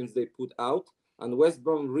statements they put out. And West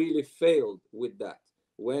Brom really failed with that.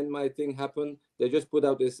 When my thing happened, they just put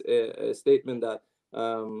out this statement that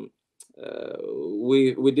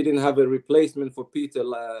we didn't have a replacement for Peter.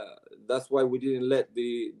 That's why we didn't let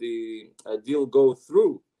the deal go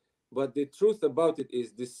through. But the truth about it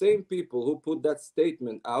is the same people who put that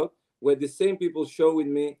statement out were the same people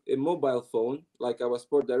showing me a mobile phone, like I was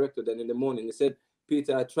sport director then in the morning. He said,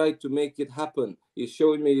 Peter, I tried to make it happen. He's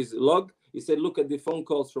showing me his log. He said, look at the phone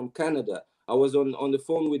calls from Canada. I was on the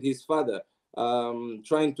phone with his father,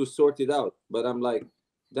 trying to sort it out. But I'm like,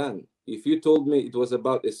 Dan, if you told me it was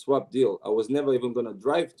about a swap deal, I was never even going to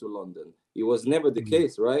drive to London. It was never the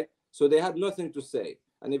case, right? So they had nothing to say.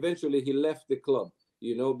 And eventually he left the club,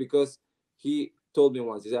 you know, because he told me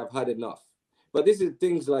once, he said, I've had enough. But this is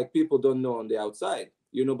things like people don't know on the outside,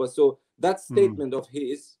 you know. But so that statement of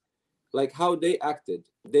his, like how they acted,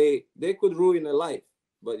 they could ruin a life.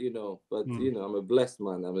 But you know, I'm a blessed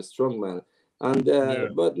man. I'm a strong man,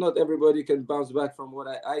 and but not everybody can bounce back from what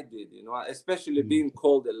I did. You know, especially being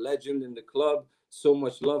called a legend in the club. So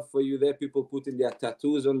much love for you there. People putting their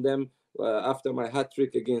tattoos on them after my hat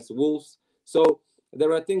trick against Wolves. So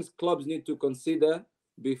there are things clubs need to consider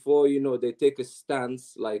before, you know, they take a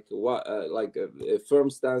stance, like what like a firm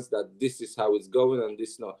stance that this is how it's going and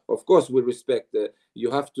this not. Of course we respect that.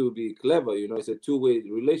 You have to be clever, you know, it's a two-way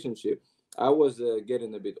relationship. I was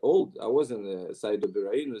getting a bit old. I wasn't Saido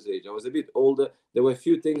Birayino's age. I was a bit older. There were a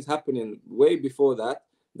few things happening way before that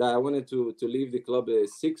I wanted to leave the club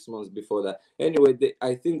 6 months before that. Anyway,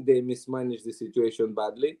 I think they mismanaged the situation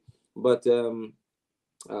badly, but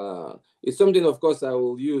it's something, of course, I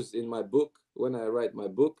will use in my book when I write my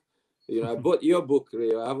book. You know, I bought your book,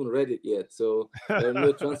 Rio. I haven't read it yet, so there are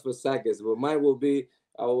no transfer sagas. But mine will be,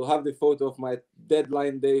 I will have the photo of my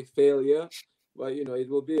deadline day failure. But, you know, it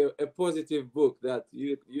will be a positive book that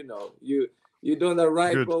you don't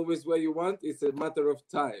arrive always where you want. It's a matter of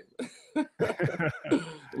time.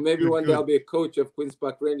 Maybe one day I'll be a coach of Queen's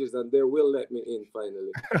Park Rangers and they will let me in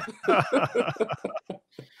finally.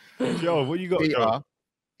 Joe, what you got, Joe?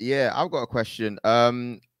 Yeah, I've got a question.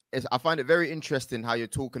 I find it very interesting how you're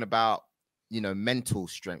talking about, you know, mental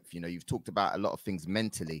strength. You know, you've talked about a lot of things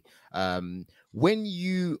mentally. When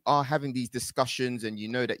you are having these discussions and you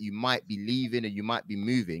know that you might be leaving and you might be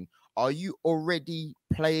moving, are you already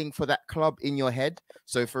playing for that club in your head?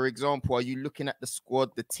 So, for example, are you looking at the squad,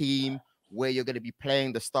 the team, where you're going to be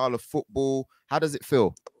playing, the style of football? How does it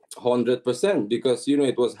feel? 100%, because, you know,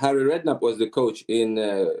 it was Harry Redknapp was the coach in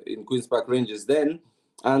Queen's Park Rangers then,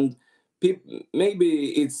 and maybe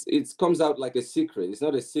it comes out like a secret. It's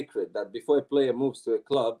not a secret that before a player moves to a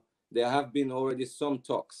club, there have been already some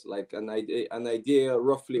talks, like an idea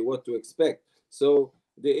roughly what to expect. So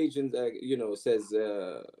the agent, you know, says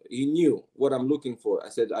he knew what I'm looking for. I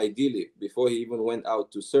said, ideally, before he even went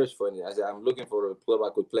out to search for any, I said, I'm looking for a club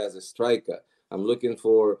I could play as a striker. I'm looking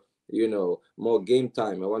for, you know, more game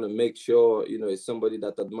time. I want to make sure, you know, it's somebody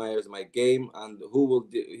that admires my game and who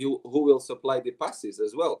will supply the passes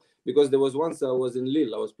as well. Because there was once I was in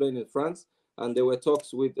Lille, I was playing in France, and there were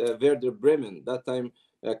talks with Werder Bremen. That time,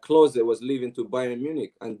 Klose was leaving to Bayern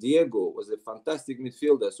Munich, and Diego was a fantastic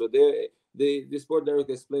midfielder. So the sport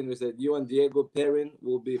director explained, he said, you and Diego pairing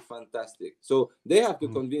will be fantastic. So they have to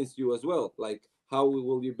convince you as well, like how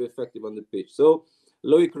will you be effective on the pitch. So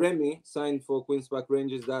Loic Remy signed for Queen's Park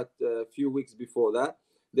Rangers that few weeks before that.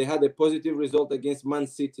 They had a positive result against Man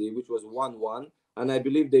City, which was 1-1. And I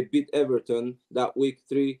believe they beat Everton that week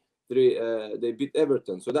 3-3. They beat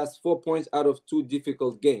Everton. So that's 4 points out of 2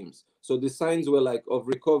 difficult games. So the signs were like of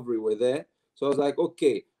recovery were there. So I was like,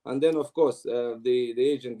 okay. And then, of course, the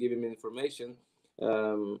agent giving me information.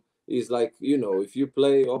 Is like, you know, if you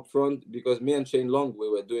play up front, because me and Shane Long, we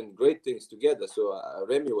were doing great things together. So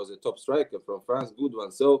Remy was a top striker from France, good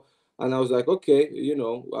one. So, and I was like, okay, you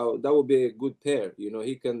know, that would be a good pair. You know,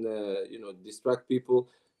 he can, you know, distract people.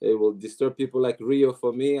 It will disturb people like Rio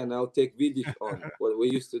for me, and I'll take Vidic on what we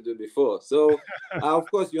used to do before. So, of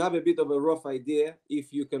course, you have a bit of a rough idea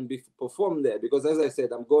if you can perform there. Because as I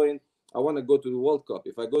said, I want to go to the World Cup.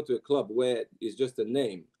 If I go to a club where it's just a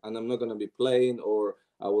name and I'm not going to be playing, or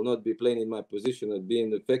I will not be playing in my position and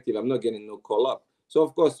being effective, I'm not getting no call up. So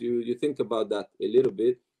of course you think about that a little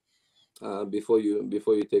bit before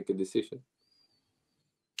you take a decision.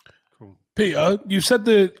 Cool. Peter, you said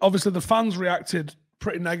obviously the fans reacted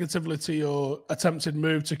pretty negatively to your attempted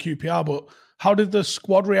move to QPR, but how did the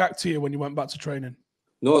squad react to you when you went back to training?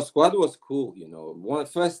 No, squad was cool. You know,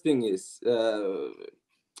 first thing is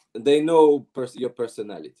they know your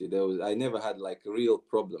personality. I never had like real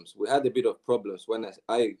problems. We had a bit of problems when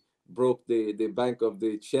I broke the bank of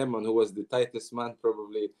the chairman, who was the tightest man.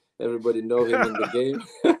 Probably everybody know him in the game.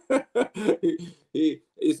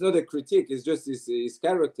 It's not a critique. It's just his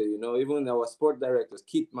character. You know, even our sport directors,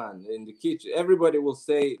 Kitman in the kitchen, everybody will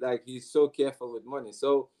say like he's so careful with money.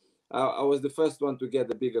 So I was the first one to get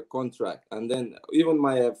a bigger contract. And then even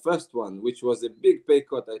my first one, which was a big pay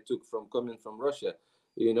cut I took from coming from Russia,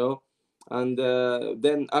 you know. And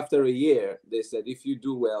then after a year, they said, if you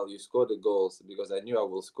do well, you score the goals, because I knew I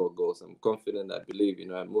will score goals. I'm confident, I believe, you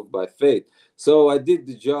know, I moved by faith. So I did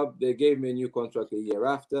the job. They gave me a new contract a year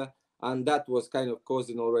after. And that was kind of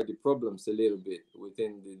causing already problems a little bit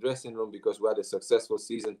within the dressing room, because we had a successful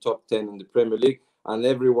season, top 10 in the Premier League, and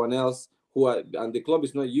everyone else and the club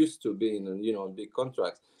is not used to being, you know, on big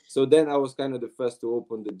contracts. So then I was kind of the first to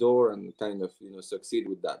open the door and kind of, you know, succeed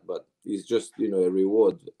with that. But it's just, you know, a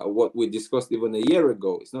reward. What we discussed even a year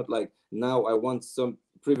ago. It's not like now I want some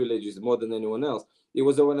privileges more than anyone else. It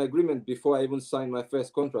was an agreement before I even signed my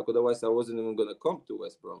first contract. Otherwise, I wasn't even going to come to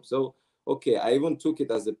West Brom. So, okay, I even took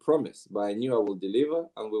it as a promise, but I knew I will deliver.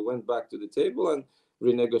 And we went back to the table and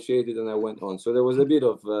renegotiated, and I went on. So there was a bit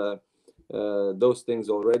of those things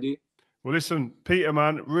already. Well, listen, Peter,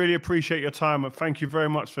 man, really appreciate your time, and thank you very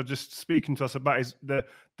much for just speaking to us about the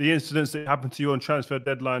incidents that happened to you on transfer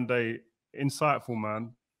deadline day. Insightful,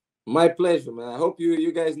 man. My pleasure, man. I hope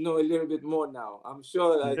you guys know a little bit more now. I'm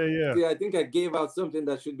sure. I think I gave out something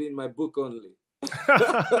that should be in my book only.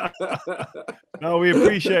 No, we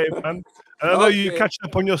appreciate it, man. And I know you catch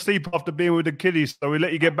up on your sleep after being with the kiddies, so we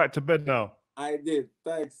let you get back to bed now. I did.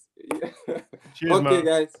 Thanks. Cheers, okay, man.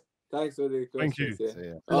 Guys. Thanks for the questions. Thank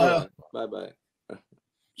you. Yeah. Bye-bye.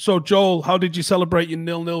 So, Joel, how did you celebrate your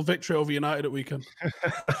 0-0 victory over United at weekend?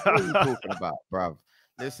 What are you talking about, bruv?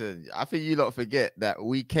 Listen, I think you lot forget that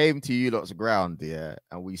we came to you lot's ground, yeah,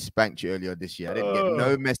 and we spanked you earlier this year. I didn't get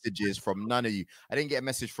no messages from none of you. I didn't get a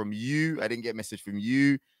message from you. I didn't get a message from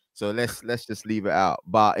you. So let's just leave it out.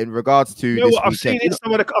 But in regards to this I've seen in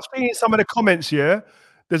some of the comments, yeah,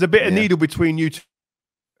 there's a bit of needle between you two.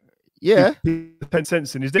 Yeah. 10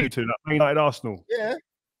 cents in his day to like United Arsenal. Yeah,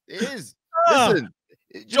 it is. Listen,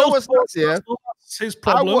 you know what's nuts here? His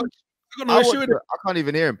problem. I can't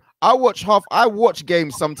even hear him. I watch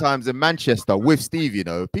games sometimes in Manchester with Steve, you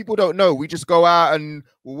know. People don't know. We just go out and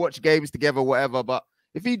we'll watch games together, whatever. But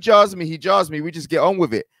if he jars me, he jars me. We just get on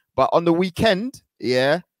with it. But on the weekend,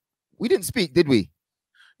 yeah, we didn't speak, did we?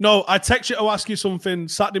 No, I text you to ask you something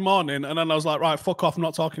Saturday morning, and then I was like, right, fuck off, I'm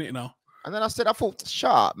not talking to you now. And then I thought,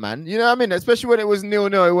 shut up, man. You know what I mean? Especially when it was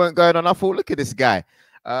 0-0, it weren't going on. I thought, look at this guy.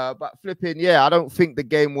 But flipping, yeah, I don't think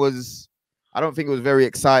it was very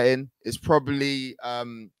exciting. It's probably,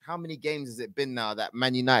 how many games has it been now that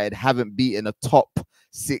Man United haven't beaten a top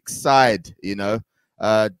 6 side, you know?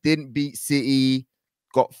 Didn't beat City,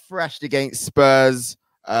 got thrashed against Spurs,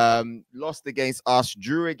 lost against us,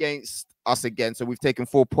 drew against us again. So we've taken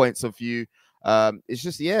 4 points off you. It's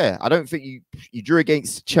just, yeah, I don't think you drew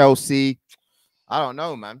against Chelsea. I don't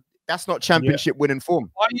know, man. That's not championship winning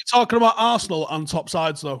form. Why are you talking about Arsenal on top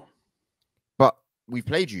sides, though? But we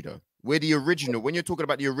played you, though. We're the original. When you're talking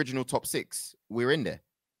about the original top 6, we're in there.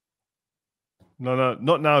 No,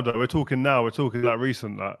 not now, though. We're talking now. We're talking like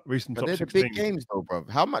recent but top they're 16. The big games, though, bro.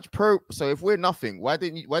 How much so if we're nothing, why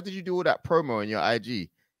did you do all that promo on your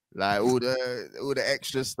IG? Like all the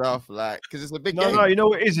extra stuff, like, because it's a big game. No, you know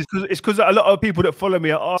what it is? It's because a lot of people that follow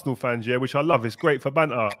me are Arsenal fans, yeah, which I love. It's great for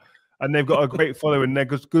banter, and they've got a great following. They're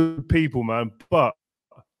just good people, man.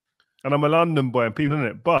 And I'm a London boy, and people in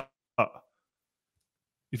it. But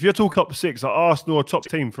if you're talking top 6, are Arsenal a top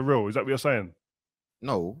team for real? Is that what you're saying?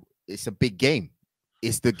 No, it's a big game.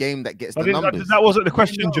 It's the game that gets the numbers. That wasn't the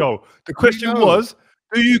question, Joe. The question was,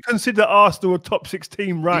 do you consider Arsenal a top 6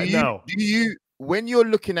 team now? Do you? When you're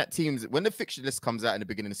looking at teams, when the fixture list comes out in the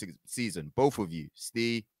beginning of the season, both of you,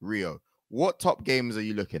 Steve, Rio, what top games are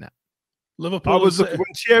you looking at? Liverpool. I was looking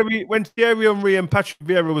when Thierry Henry and Patrick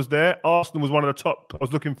Vieira was there. Arsenal was one of the top I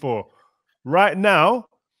was looking for. Right now,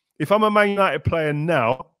 if I'm a Man United player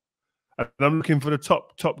now, and I'm looking for the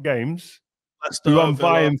top games, who I'm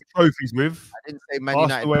buying trophies with. I didn't say Man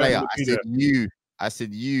United player. I said you. I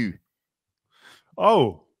said you.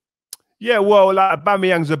 Oh, yeah. Well, like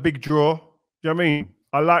Aubameyang's a big draw. Do you know what I mean?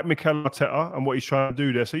 I like Mikel Arteta and what he's trying to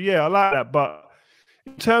do there. So, yeah, I like that. But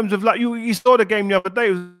in terms of, like, you saw the game the other day.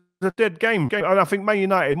 It was a dead game. And I think Man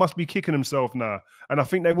United must be kicking themselves now. And I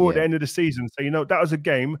think they will at the end of the season. So, you know, that was a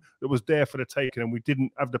game that was there for the taking. And we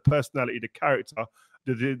didn't have the personality, the character,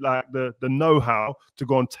 the know-how to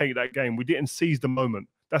go and take that game. We didn't seize the moment.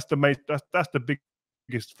 That's the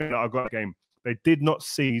biggest thing that I got in the game. They did not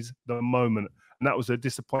seize the moment. And that was a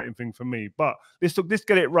disappointing thing for me. But let's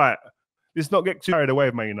get it right. Let's not get too carried away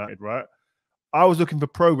with Man United, right? I was looking for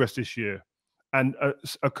progress this year, and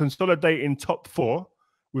a consolidating top 4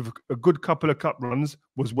 with a good couple of cup runs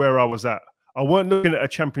was where I was at. I weren't looking at a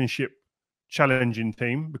championship challenging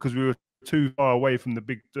team because we were too far away from the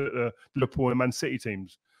big Liverpool and Man City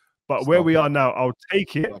teams. But where Stop we it. are now, I'll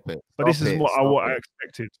take it. Stop it. But this Stop is it. what Stop I it.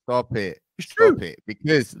 expected. Stop it. It's true. Stop it.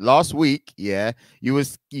 Because last week, yeah, you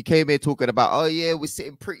came here talking about, oh yeah, we're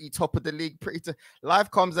sitting pretty top of the league, life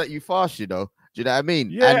comes at you fast, you know. Do you know what I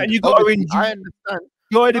mean? Yeah, and you got to obviously, enjoy. I understand.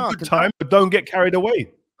 You had a No, good 'cause time, but don't get carried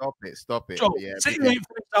away. Stop it. Stop it. Joe, Yeah, City because- ain't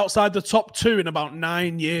finished outside the top 2 in about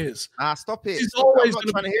 9 years. Stop it. This is Stop it. I'm always not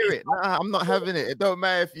gonna trying to be- hear it. Nah, I'm not having it. It don't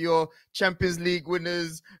matter if you're Champions League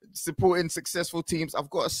winners, supporting successful teams. I've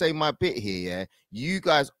got to say my bit here. Yeah, you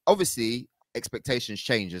guys obviously expectations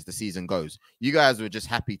change as the season goes. You guys were just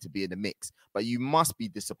happy to be in the mix, but you must be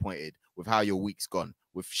disappointed with how your week's gone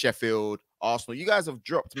with Sheffield, Arsenal. You guys have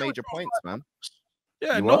dropped major points, man.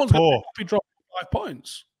 Yeah, You no what? one's going Poor. to be dropping 5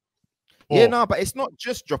 points. Yeah, Poor. no, but it's not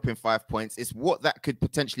just dropping 5 points. It's what that could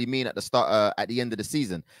potentially mean at the start, at the end of the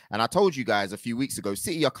season. And I told you guys a few weeks ago,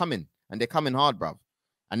 City are coming, and they're coming hard, bruv.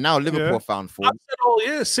 And now Liverpool found I've form. said all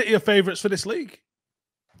year City are favourites for this league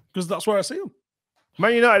because that's where I see them.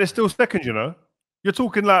 Man United is still second, you know. You're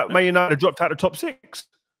talking like Man United dropped out the top 6.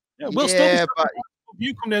 Yeah, we'll still be Yeah, but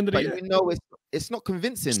you come the end of the But year. you know it's not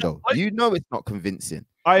convincing though. like- You know it's not convincing.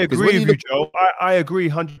 I Because agree when with you you, Joe. I agree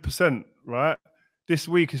 100%, right? This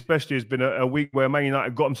week especially has been a week where Man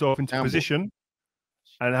United got himself into Gamble. position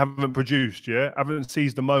and haven't produced, haven't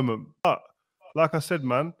seized the moment. But like I said,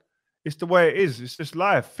 man, it's the way it is. It's just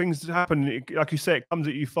life. Things happen. Like you say, it comes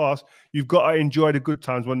at you fast. You've got to enjoy the good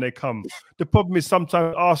times when they come. The problem is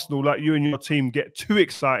sometimes Arsenal, like you and your team, get too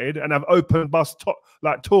excited and have open bus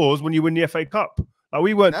tours when you win the FA Cup. Like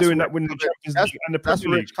we weren't That's doing right. that winning the Champions That's- League and the That's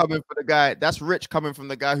Premier League. rich coming from the guy. That's rich coming from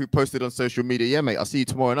the guy who posted on social media. Yeah, mate, I'll see you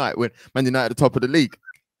tomorrow night when Man United at the top of the league.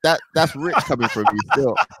 That's rich coming from you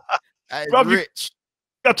still. That is Bruv, you- rich.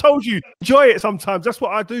 I told you, enjoy it sometimes. That's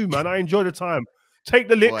what I do, man. I enjoy the time. Take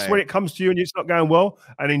the licks Boy. when it comes to you and it's not going well,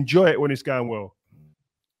 and enjoy it when it's going well.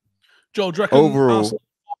 Joel, do you reckon Overall- Arsenal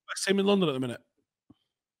are the best team in London at the minute?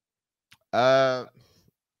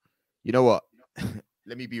 You know what?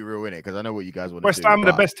 Let me be real in it because I know what you guys want to do. West Ham are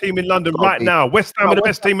the but- best team in London Gotta right be- now. West Ham are the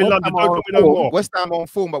best team in London. Don't tell me no more. West Ham on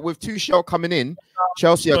form, but with Tuchel coming in,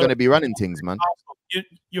 Chelsea are going to be running things, man.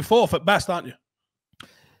 You're fourth at best, aren't you?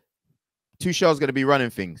 Tuchel's going to be running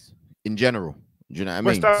things in general. Do you know what I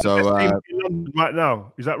mean? West Ham are the So best team in London right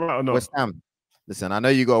now. Is that right or not? West Ham. Listen, I know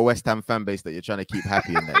you got a West Ham fan base that you're trying to keep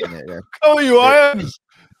happy in that. Yeah. Oh, you Irons.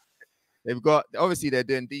 They've got obviously they're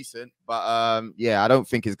doing decent, but yeah, I don't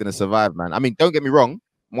think it's going to survive, man. I mean, don't get me wrong,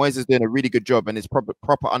 Moyes is doing a really good job and it's proper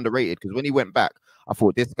underrated because when he went back, I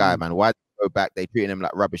thought this guy, man, why did he go back? They treated him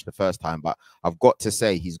like rubbish the first time, but I've got to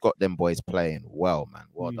say he's got them boys playing well, man.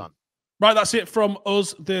 Well done. Right, that's it from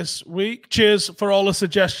us this week. Cheers for all the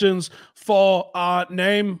suggestions for our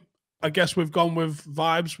name. I guess we've gone with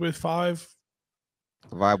Vibes with 5.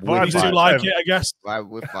 Vibe with These two five. like it, I guess. Vibe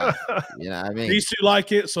with 5. You know what I mean? These two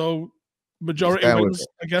like it, so majority Just go with wins,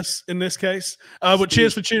 I guess, in this case. But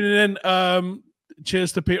cheers for tuning in.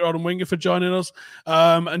 Cheers to Peter Odemwingie for joining us.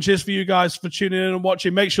 And cheers for you guys for tuning in and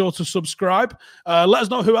watching. Make sure to subscribe. Let us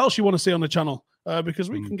know who else you want to see on the channel because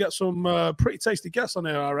we can get some pretty tasty guests on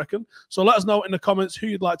here, I reckon. So let us know in the comments who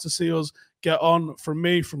you'd like to see us get on. From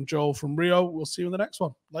me, from Joel, from Rio. We'll see you in the next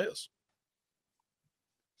one. Laters.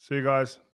 See you guys.